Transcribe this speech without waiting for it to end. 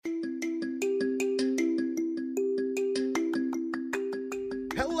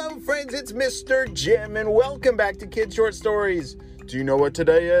friends, it's Mr. Jim, and welcome back to Kids Short Stories. Do you know what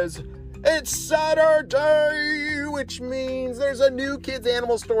today is? It's Saturday, which means there's a new Kids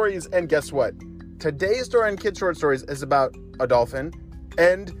Animal Stories. And guess what? Today's story on Kids Short Stories is about a dolphin,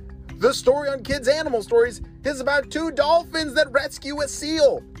 and the story on Kids Animal Stories is about two dolphins that rescue a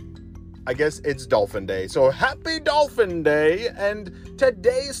seal. I guess it's Dolphin Day, so happy Dolphin Day. And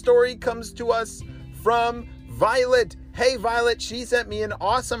today's story comes to us from Violet. Hey Violet, she sent me an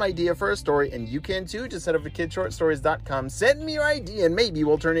awesome idea for a story, and you can too. Just head over to kidshortstories.com, send me your idea, and maybe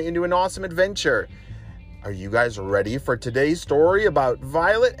we'll turn it into an awesome adventure. Are you guys ready for today's story about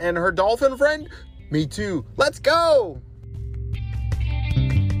Violet and her dolphin friend? Me too. Let's go!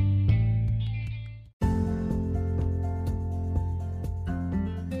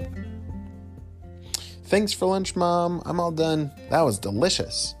 Thanks for lunch, Mom. I'm all done. That was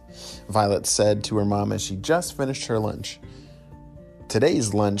delicious, Violet said to her mom as she just finished her lunch.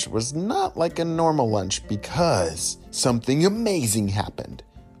 Today's lunch was not like a normal lunch because something amazing happened.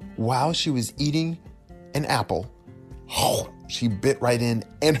 While she was eating an apple, she bit right in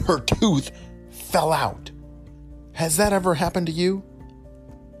and her tooth fell out. Has that ever happened to you?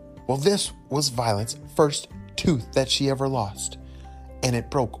 Well, this was Violet's first tooth that she ever lost, and it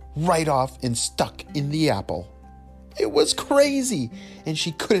broke right off and stuck in the apple. It was crazy, and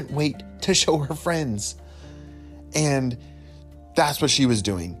she couldn't wait to show her friends. And that's what she was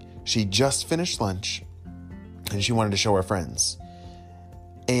doing. She just finished lunch, and she wanted to show her friends.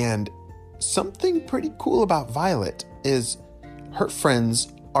 And something pretty cool about Violet is her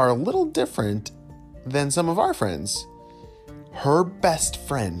friends are a little different than some of our friends. Her best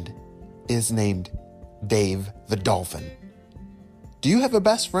friend is named Dave the Dolphin. Do you have a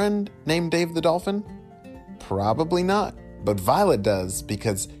best friend named Dave the Dolphin? Probably not, but Violet does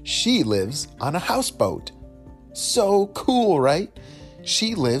because she lives on a houseboat. So cool, right?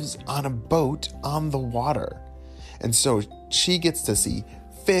 She lives on a boat on the water. And so she gets to see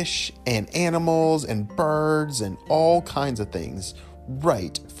fish and animals and birds and all kinds of things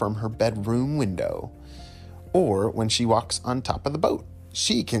right from her bedroom window. Or when she walks on top of the boat,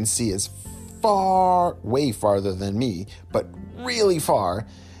 she can see as far, way farther than me, but really far.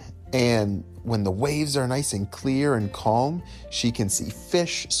 And when the waves are nice and clear and calm, she can see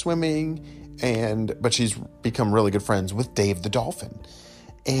fish swimming, but she's become really good friends with Dave the Dolphin.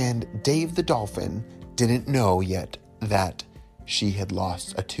 And Dave the Dolphin didn't know yet that she had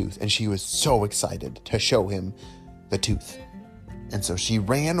lost a tooth, and she was so excited to show him the tooth. And so she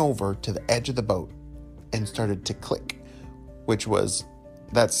ran over to the edge of the boat and started to click,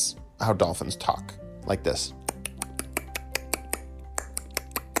 that's how dolphins talk, like this.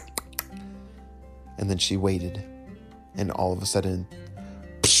 And then she waited, and all of a sudden,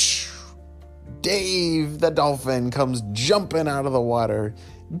 Dave the Dolphin comes jumping out of the water.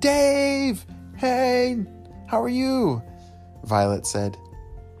 Dave, hey, how are you? Violet said.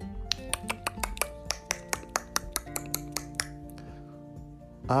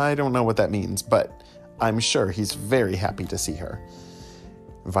 I don't know what that means, but I'm sure he's very happy to see her.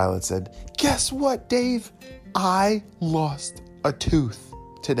 Violet said, guess what, Dave? I lost a tooth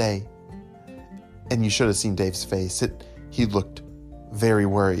today. And you should have seen Dave's face. He looked very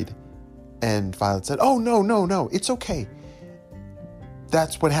worried. And Violet said, oh, no, it's okay.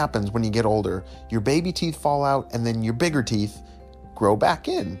 That's what happens when you get older. Your baby teeth fall out, and then your bigger teeth grow back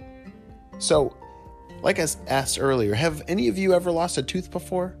in. So, like I asked earlier, have any of you ever lost a tooth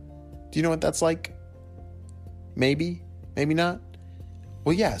before? Do you know what that's like? Maybe not.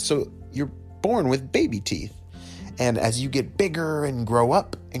 Well, yeah, so you're born with baby teeth. And as you get bigger and grow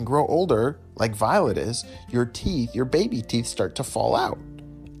up and grow older, like Violet is, your baby teeth start to fall out.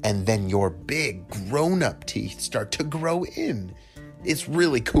 And then your big grown-up teeth start to grow in. It's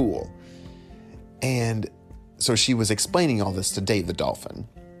really cool. And so she was explaining all this to Dave the Dolphin.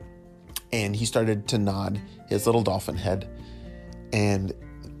 And he started to nod his little dolphin head. And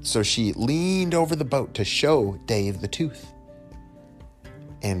so she leaned over the boat to show Dave the tooth.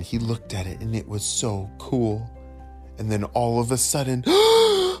 And he looked at it, and it was so cool. And then all of a sudden,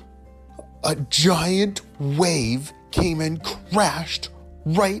 a giant wave came and crashed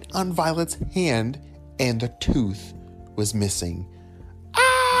right on Violet's hand, and the tooth was missing.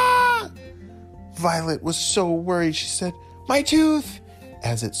 Ah! Violet was so worried. She said, my tooth,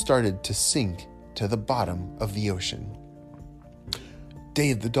 as it started to sink to the bottom of the ocean.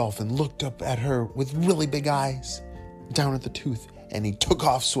 Dave the Dolphin looked up at her with really big eyes, down at the tooth, and he took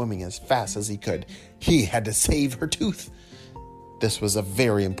off swimming as fast as he could. He had to save her tooth. This was a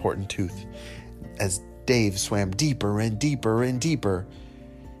very important tooth. As Dave swam deeper and deeper and deeper,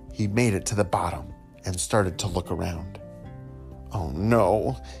 he made it to the bottom and started to look around. Oh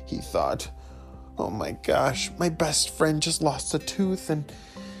no, he thought. Oh my gosh, my best friend just lost a tooth, and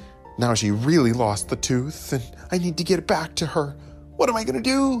now she really lost the tooth, and I need to get it back to her. What am I going to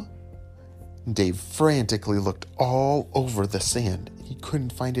do? Dave frantically looked all over the sand. He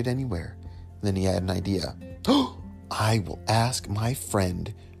couldn't find it anywhere. Then he had an idea. Oh, I will ask my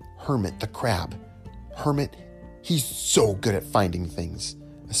friend, Hermit the crab. Hermit, he's so good at finding things,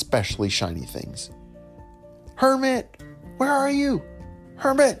 especially shiny things. Hermit, where are you?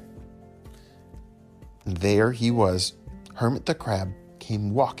 Hermit! There he was. Hermit the crab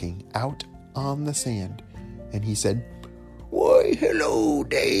came walking out on the sand, and he said, "Why, hello,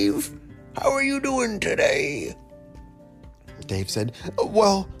 Dave. How are you doing today?" Dave said,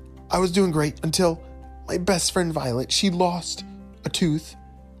 "Well, I was doing great until my best friend Violet, she lost a tooth,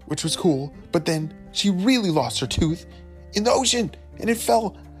 which was cool, but then she really lost her tooth in the ocean, and it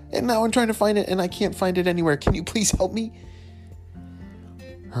fell, and now I'm trying to find it, and I can't find it anywhere. Can you please help me?"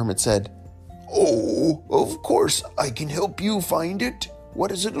 Hermit said, "Oh, of course I can help you find it. What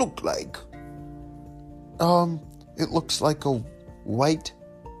does it look like?" It looks like a white,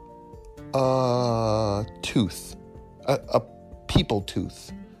 tooth. A people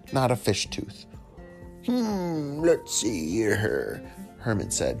tooth, not a fish tooth. Let's see here,"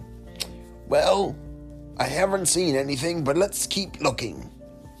 Hermit said. "Well, I haven't seen anything, but let's keep looking."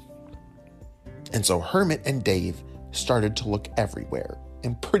 And so Hermit and Dave started to look everywhere,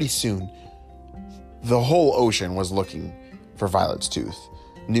 and pretty soon, the whole ocean was looking for Violet's tooth.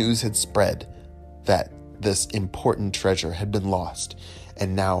 News had spread that this important treasure had been lost,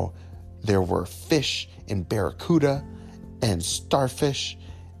 and now there were fish and barracuda and starfish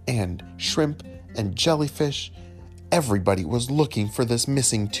and shrimp and jellyfish. Everybody was looking for this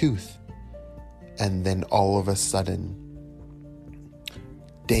missing tooth. And then all of a sudden,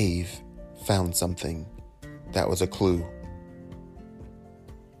 Dave found something that was a clue.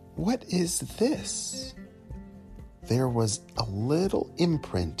 What is this? There was a little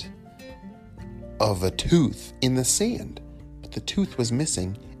imprint of a tooth in the sand, but the tooth was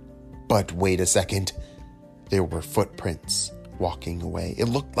missing. But wait a second, there were footprints walking away. It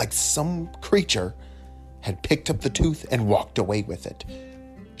looked like some creature had picked up the tooth and walked away with it.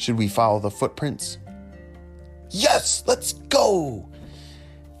 Should we follow the footprints? Yes, let's go!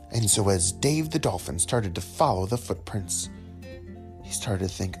 And so as Dave the Dolphin started to follow the footprints, he started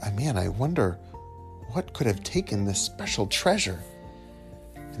to think, man, I wonder what could have taken this special treasure.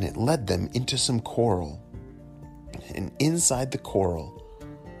 And it led them into some coral. And inside the coral,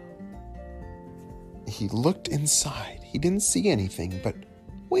 he looked inside. He didn't see anything, but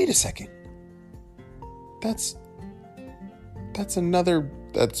wait a second. That's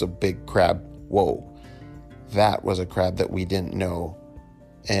a big crab. Whoa. That was a crab that we didn't know.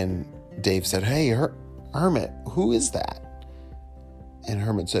 And Dave said, "Hey, Hermit, who is that?" And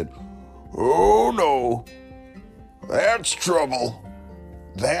Hermit said, "Oh no, that's trouble.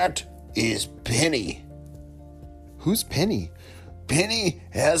 That is Penny." "Who's Penny?" "Penny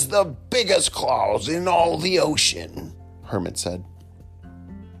has the biggest claws in all the ocean," Hermit said.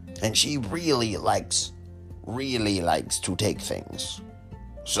 "And she really likes to take things.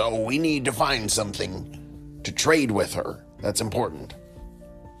 So we need to find something to trade with her. That's important."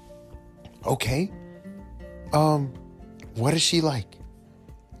 "Okay. What is she like?"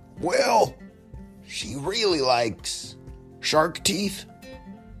 "Well, she really likes shark teeth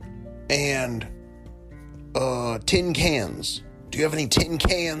and tin cans. Do you have any tin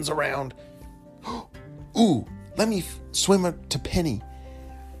cans around?" "Ooh, let me swim up to Penny.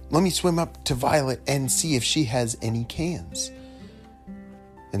 Let me swim up to Violet and see if she has any cans."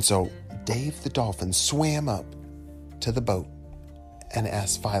 And so Dave the Dolphin swam up to the boat and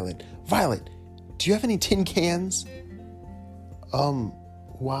asked Violet, "Violet, do you have any tin cans?"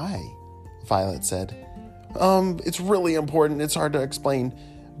 Why?" Violet said. It's really important. It's hard to explain,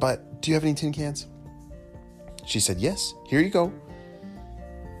 but do you have any tin cans?" She said, "Yes, here you go."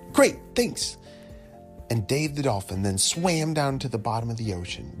 "Great, thanks." And Dave the Dolphin then swam down to the bottom of the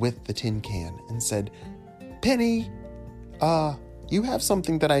ocean with the tin can and said, "Penny, you have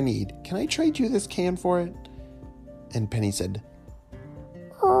something that I need. Can I trade you this can for it?" And Penny said,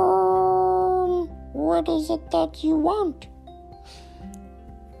 "What is it that you want?"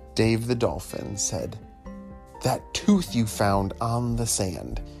 Dave the Dolphin said, "That tooth you found on the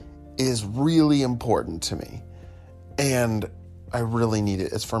sand is really important to me, and I really need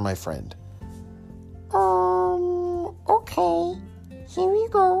it. It's for my friend." Okay, here you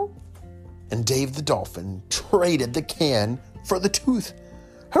go." And Dave the Dolphin traded the can for the tooth.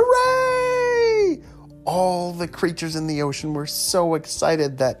 Hooray! All the creatures in the ocean were so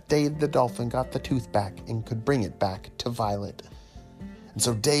excited that Dave the Dolphin got the tooth back and could bring it back to Violet. And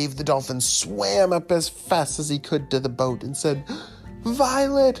so Dave the dolphin swam up as fast as he could to the boat and said,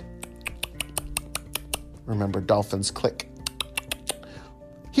 "Violet!" Remember, dolphins click.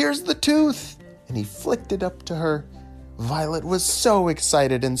 "Here's the tooth!" And he flicked it up to her. Violet was so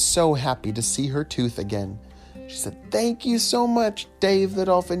excited and so happy to see her tooth again. She said, "Thank you so much, Dave the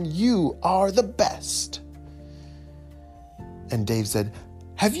dolphin. You are the best." And Dave said,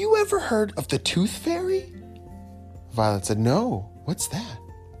 "Have you ever heard of the tooth fairy?" Violet said, "No, what's that?"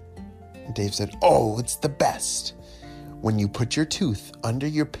 And Dave said, "Oh, it's the best. When you put your tooth under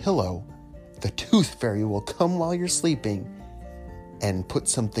your pillow, the tooth fairy will come while you're sleeping and put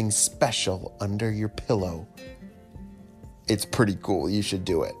something special under your pillow. It's pretty cool. You should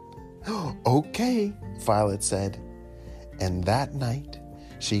do it." "Okay," Violet said. And that night,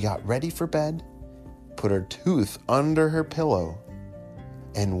 she got ready for bed, put her tooth under her pillow,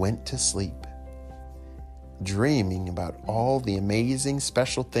 and went to sleep, dreaming about all the amazing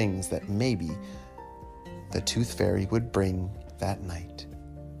special things that maybe the tooth fairy would bring that night.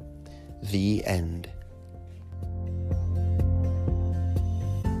 The end.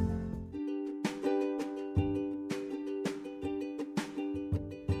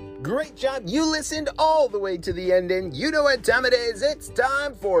 Great job. You listened all the way to the end, and you know what time it is. It's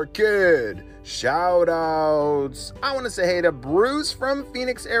time for kid shout-outs. I want to say hey to Bruce from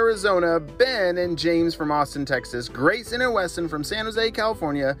Phoenix, Arizona, Ben and James from Austin, Texas, Grayson and Weston from San Jose,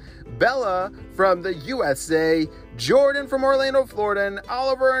 California, Bella from the USA, Jordan from Orlando, Florida, and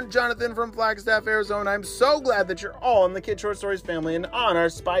Oliver and Jonathan from Flagstaff, Arizona. I'm so glad that you're all in the Kid Short Stories family and on our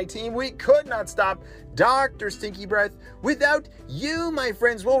spy team. We could not stop Dr. Stinky Breath without you, my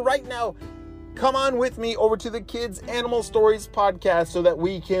friends. Well, right now, come on with me over to the Kids Animal Stories podcast so that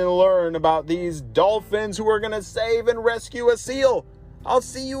we can learn about these dolphins who are going to save and rescue a seal. I'll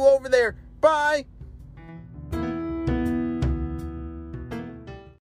see you over there. Bye.